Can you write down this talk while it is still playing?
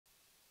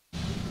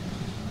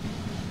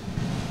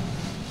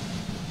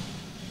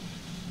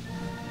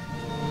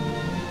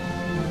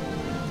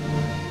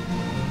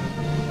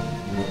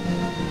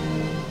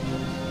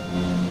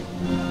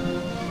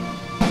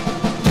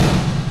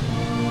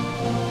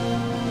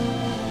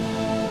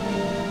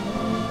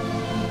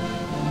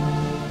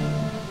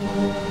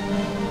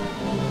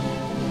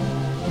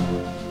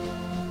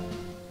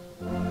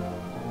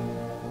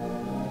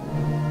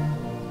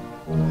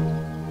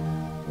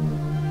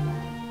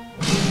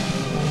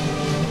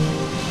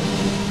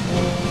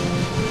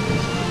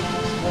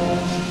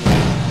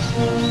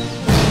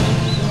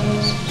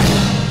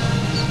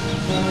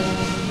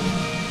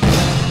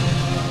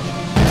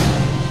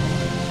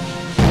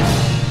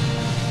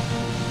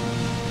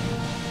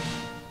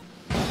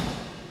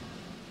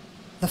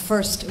The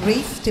first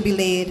wreath to be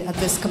laid at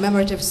this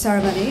commemorative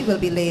ceremony will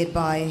be laid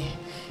by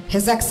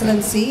His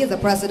Excellency, the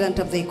President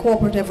of the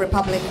Cooperative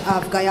Republic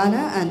of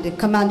Guyana and the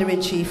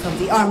Commander-in-Chief of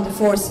the Armed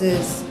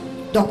Forces,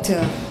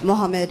 Dr.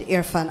 President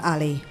Irfaan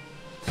Ali.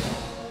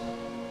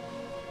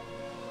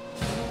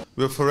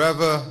 We're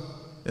forever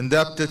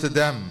indebted to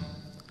them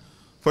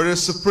for their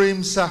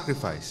supreme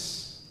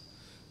sacrifice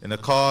in the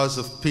cause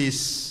of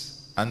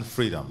peace and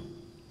freedom.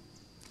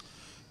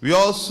 We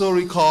also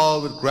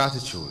recall with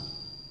gratitude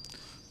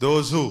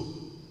those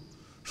who,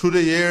 through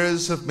the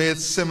years, have made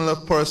similar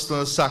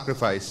personal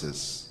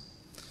sacrifices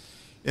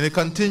in a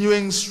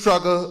continuing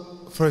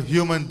struggle for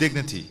human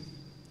dignity,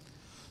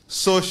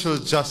 social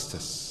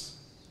justice,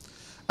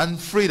 and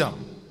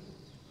freedom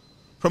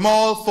from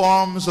all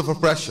forms of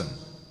oppression,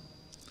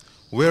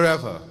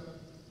 wherever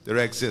there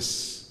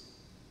exists.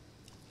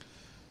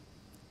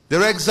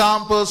 Their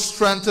example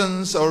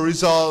strengthens our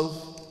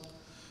resolve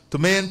to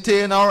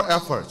maintain our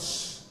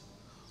efforts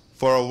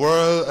for a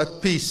world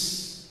at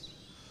peace,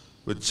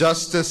 with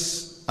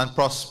justice and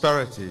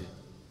prosperity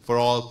for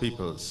all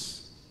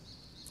peoples.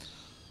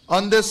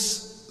 On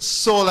this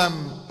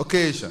solemn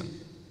occasion,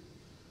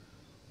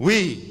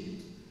 we,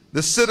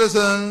 the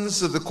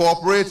citizens of the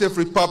Cooperative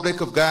Republic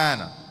of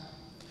Guyana,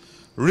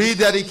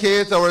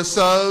 rededicate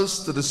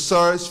ourselves to the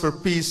search for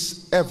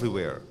peace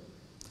everywhere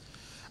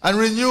and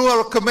renew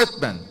our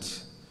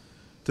commitment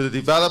to the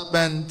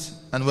development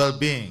and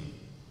well-being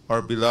of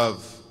our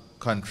beloved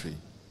country.